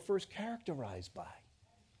that you were first characterized by.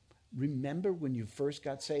 Remember when you first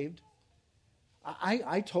got saved?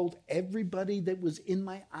 I told everybody that was in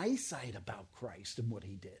my eyesight about Christ and what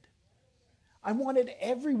he did. I wanted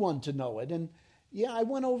everyone to know it. And yeah, I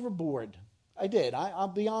went overboard. I did. I'll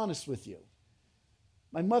be honest with you.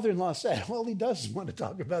 My mother-in-law said, well, he does want to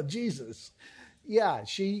talk about Jesus. Yeah,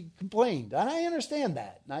 she complained. And I understand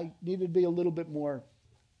that. And I needed to be a little bit more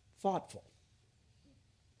thoughtful.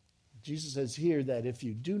 Jesus says here that if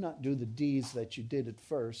you do not do the deeds that you did at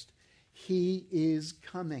first, he is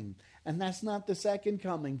coming. And that's not the second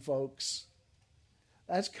coming, folks.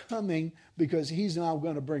 That's coming because he's now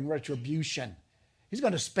going to bring retribution. He's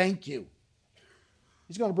going to spank you.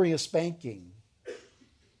 He's going to bring a spanking.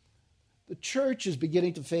 The church is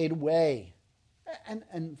beginning to fade away.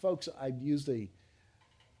 And folks, I've used the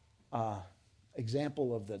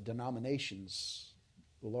example of the denominations,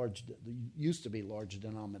 used to be large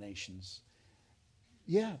denominations.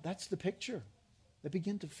 Yeah, that's the picture. They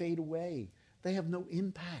begin to fade away. They have no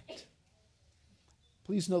impact.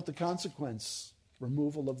 Please note the consequence.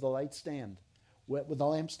 Removal of the light stand. With the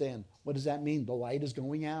lampstand. What does that mean? The light is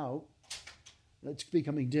going out. It's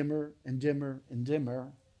becoming dimmer and dimmer and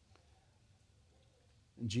dimmer.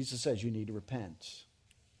 And Jesus says you need to repent.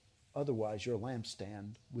 Otherwise, your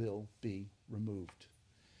lampstand will be removed.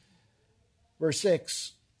 Verse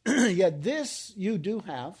 6, yet this you do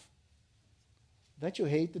have, that you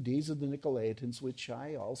hate the deeds of the Nicolaitans, which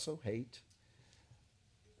I also hate.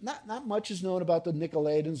 Not much is known about the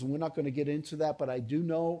Nicolaitans, and we're not going to get into that, but I do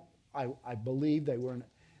know, I believe they were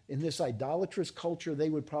in this idolatrous culture, they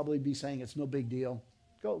would probably be saying it's no big deal.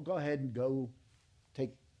 Go ahead and go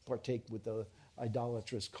partake with the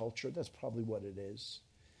idolatrous culture. That's probably what it is.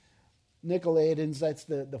 Nicolaitans, that's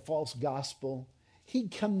the false gospel. He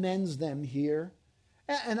commends them here.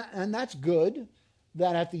 And that's good,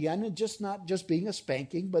 that at the end, it's just not just being a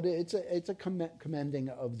spanking, but it's a commending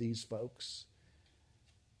of these folks.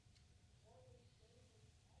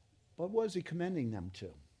 But what is he commending them to?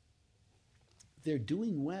 They're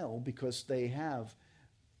doing well because they have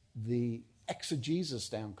the exegesis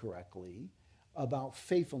down correctly about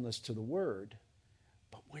faithfulness to the word.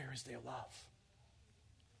 But where is their love?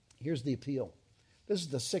 Here's the appeal. This is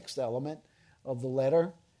the sixth element of the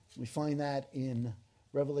letter. We find that in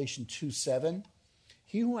Revelation 2:7.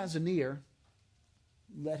 He who has an ear,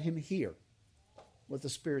 let him hear what the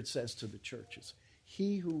Spirit says to the churches.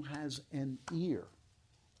 He who has an ear,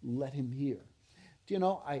 let him hear. Do you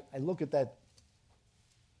know, I look at that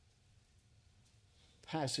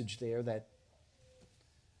passage there, that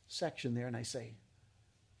section there, and I say,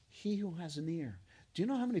 he who has an ear. Do you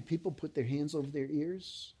know how many people put their hands over their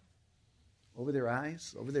ears, over their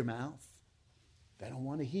eyes, over their mouth? They don't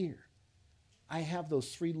want to hear. I have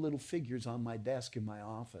those three little figures on my desk in my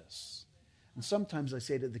office. And sometimes I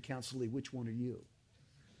say to the counselee, which one are you?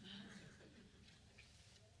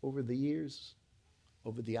 Over the ears,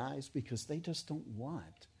 over the eyes, because they just don't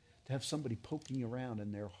want to have somebody poking around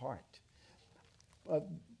in their heart.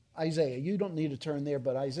 Isaiah, you don't need to turn there,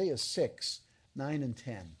 but Isaiah 6:9 and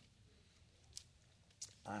 10.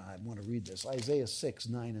 I want to read this. Isaiah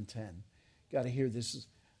 6:9 and 10. Got to hear this.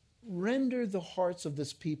 Render the hearts of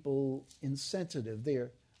this people insensitive.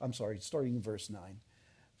 Starting in verse 9.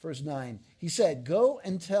 Verse 9, he said, go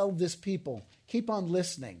and tell this people, keep on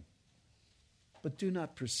listening, but do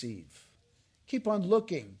not perceive. Keep on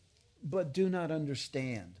looking, but do not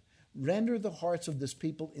understand. Render the hearts of this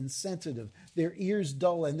people insensitive, their ears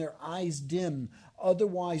dull and their eyes dim.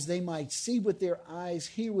 Otherwise they might see with their eyes,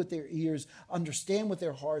 hear with their ears, understand with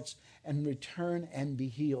their hearts, and return and be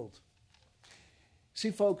healed. See,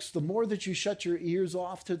 folks, the more that you shut your ears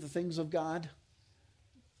off to the things of God,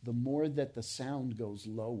 the more that the sound goes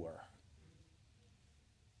lower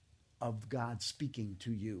of God speaking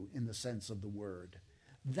to you in the sense of the word.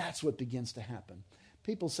 That's what begins to happen.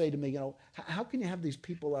 People say to me, how can you have these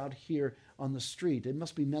people out here on the street? It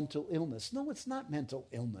must be mental illness. No, it's not mental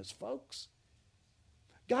illness, folks.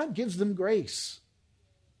 God gives them grace.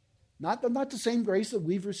 Not the same grace that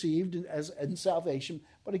we've received as in salvation,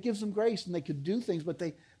 but it gives them grace, and they could do things, but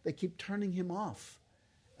they keep turning him off,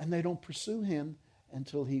 and they don't pursue him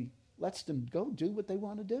until he lets them go do what they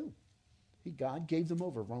want to do. God gave them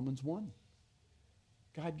over, Romans 1.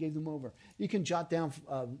 God gave them over. You can jot down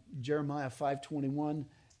Jeremiah 5:21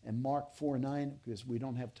 and Mark 4:9, because we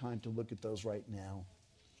don't have time to look at those right now.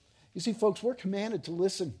 You see, folks, we're commanded to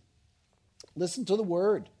listen. Listen to the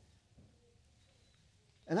word.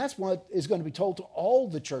 And that's what is going to be told to all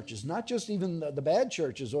the churches, not just even the bad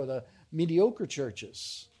churches or the mediocre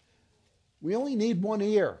churches. We only need one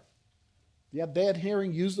ear. If you have bad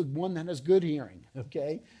hearing, use the one that has good hearing,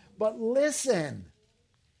 okay? But listen.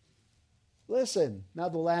 Listen. Now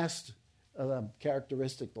the last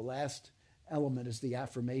characteristic, the last element is the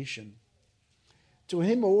affirmation. To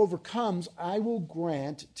him who overcomes, I will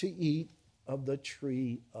grant to eat of the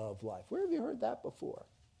tree of life. Where have you heard that before?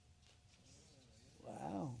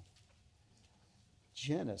 Wow.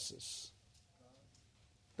 Genesis.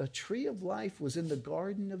 The tree of life was in the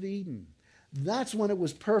Garden of Eden. That's when it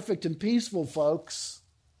was perfect and peaceful, folks.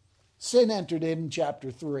 Sin entered in chapter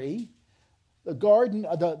 3. The garden,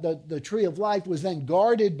 the tree of life was then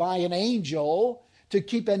guarded by an angel to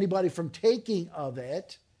keep anybody from taking of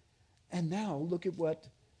it. And now look at what,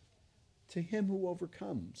 to him who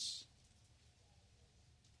overcomes,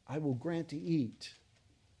 I will grant to eat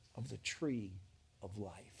of the tree of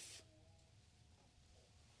life.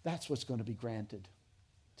 That's what's going to be granted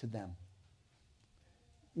to them.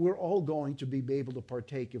 We're all going to be able to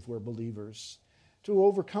partake if we're believers. To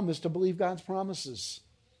overcome is to believe God's promises,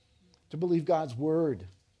 to believe God's word.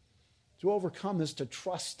 To overcome is to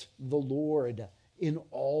trust the Lord in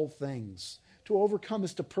all things. To overcome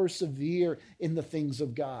is to persevere in the things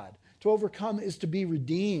of God. To overcome is to be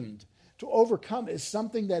redeemed. To overcome is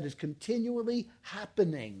something that is continually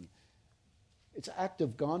happening. It's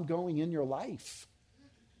active, ongoing in your life.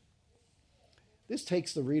 This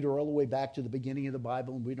takes the reader all the way back to the beginning of the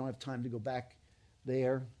Bible, and we don't have time to go back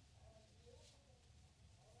there.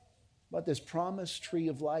 But this promised tree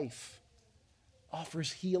of life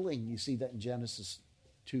offers healing. You see that in Genesis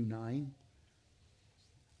 2:9.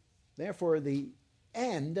 Therefore, the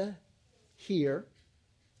end here,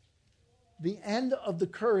 the end of the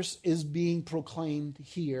curse is being proclaimed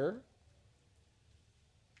here.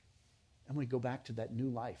 And we go back to that new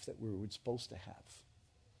life that we were supposed to have.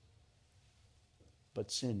 But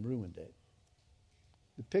sin ruined it.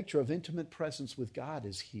 The picture of intimate presence with God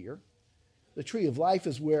is here. The tree of life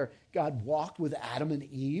is where God walked with Adam and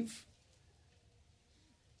Eve.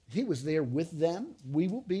 He was there with them. We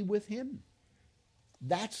will be with him.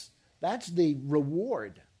 That's the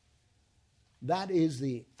reward. That is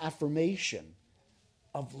the affirmation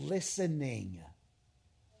of listening,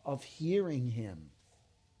 of hearing him.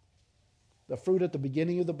 The fruit at the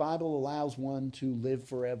beginning of the Bible allows one to live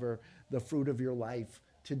forever. The fruit of your life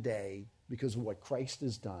today, because of what Christ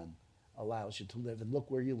has done, allows you to live. And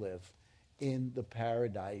look where you live, in the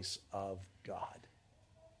paradise of God.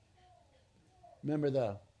 Remember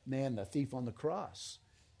the man, the thief on the cross.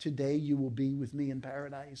 Today you will be with me in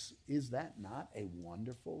paradise. Is that not a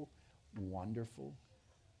wonderful, wonderful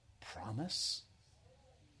promise?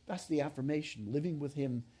 That's the affirmation, living with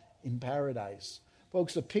him in paradise.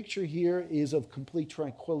 Folks, the picture here is of complete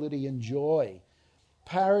tranquility and joy.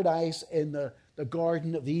 Paradise in the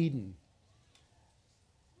Garden of Eden.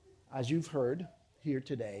 As you've heard here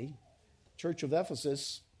today, Church of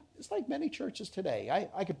Ephesus is like many churches today.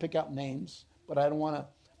 I could pick out names, but I don't want to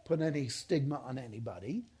put any stigma on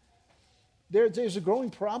anybody. There's a growing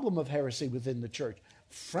problem of heresy within the church.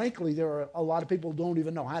 Frankly, there are a lot of people who don't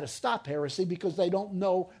even know how to stop heresy because they don't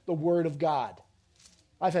know the Word of God.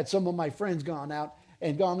 I've had some of my friends gone out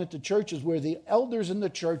and gone into churches where the elders in the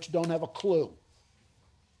church don't have a clue.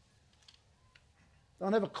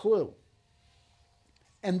 Don't have a clue.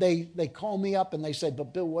 And they call me up and they say,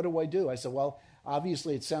 but Bill, what do I do? I said, well,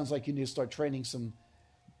 obviously it sounds like you need to start training some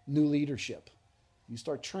new leadership. You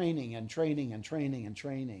start training and training and training and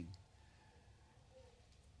training.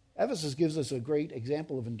 Ephesus gives us a great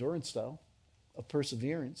example of endurance, though, of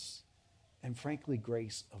perseverance, and frankly,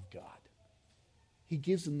 grace of God. He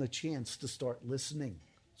gives them the chance to start listening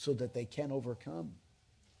so that they can overcome.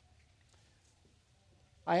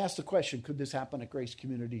 I asked the question, could this happen at Grace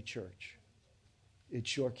Community Church? It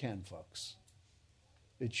sure can, folks.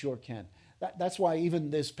 It sure can. That's why even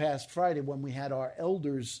this past Friday when we had our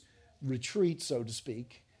elders retreat, so to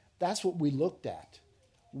speak, that's what we looked at.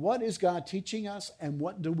 What is God teaching us, and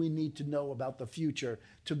what do we need to know about the future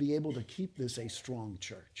to be able to keep this a strong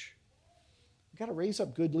church? We've got to raise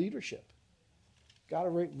up good leadership. Got to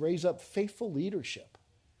raise up faithful leadership.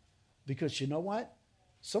 Because you know what?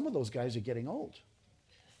 Some of those guys are getting old.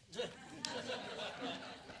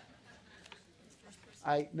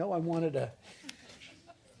 I know I wanted to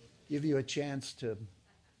give you a chance to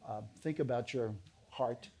think about your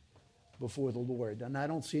heart before the Lord. And I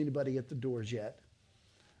don't see anybody at the doors yet.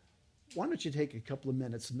 Why don't you take a couple of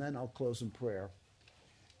minutes, and then I'll close in prayer.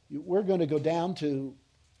 We're going to go down to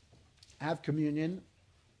have communion.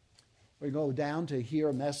 We go down to hear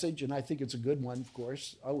a message, and I think it's a good one, of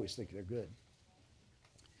course. I always think they're good.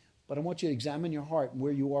 But I want you to examine your heart and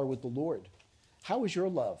where you are with the Lord. How is your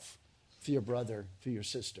love for your brother, for your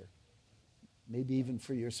sister? Maybe even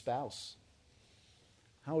for your spouse.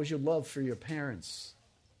 How is your love for your parents,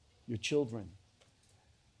 your children,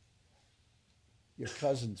 your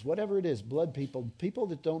cousins, whatever it is, blood people, people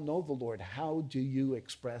that don't know the Lord? How do you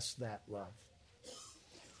express that love?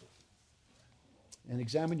 And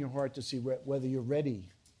examine your heart to see whether you're ready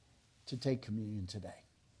to take communion today.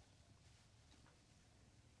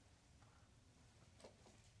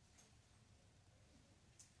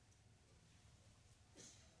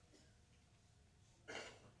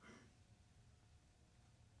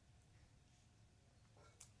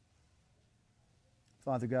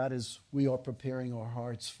 Father God, as we are preparing our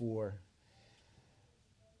hearts for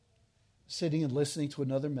sitting and listening to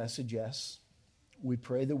another message, yes. We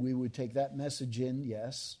pray that we would take that message in,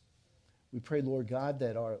 yes. We pray, Lord God,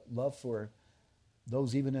 that our love for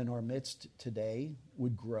those even in our midst today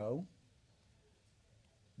would grow.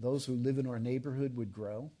 Those who live in our neighborhood would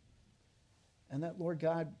grow. And that, Lord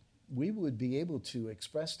God, we would be able to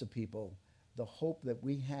express to people the hope that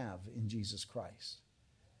we have in Jesus Christ.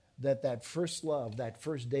 That first love, that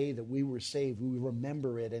first day that we were saved, we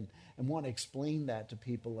remember it and want to explain that to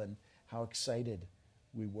people and how excited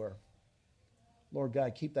we were. Lord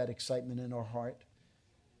God, keep that excitement in our heart,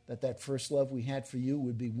 that first love we had for you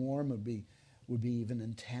would be warm, would be even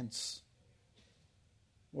intense.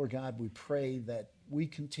 Lord God, we pray that we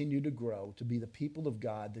continue to grow to be the people of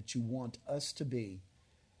God that you want us to be.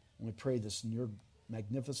 And we pray this in your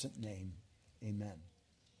magnificent name. Amen.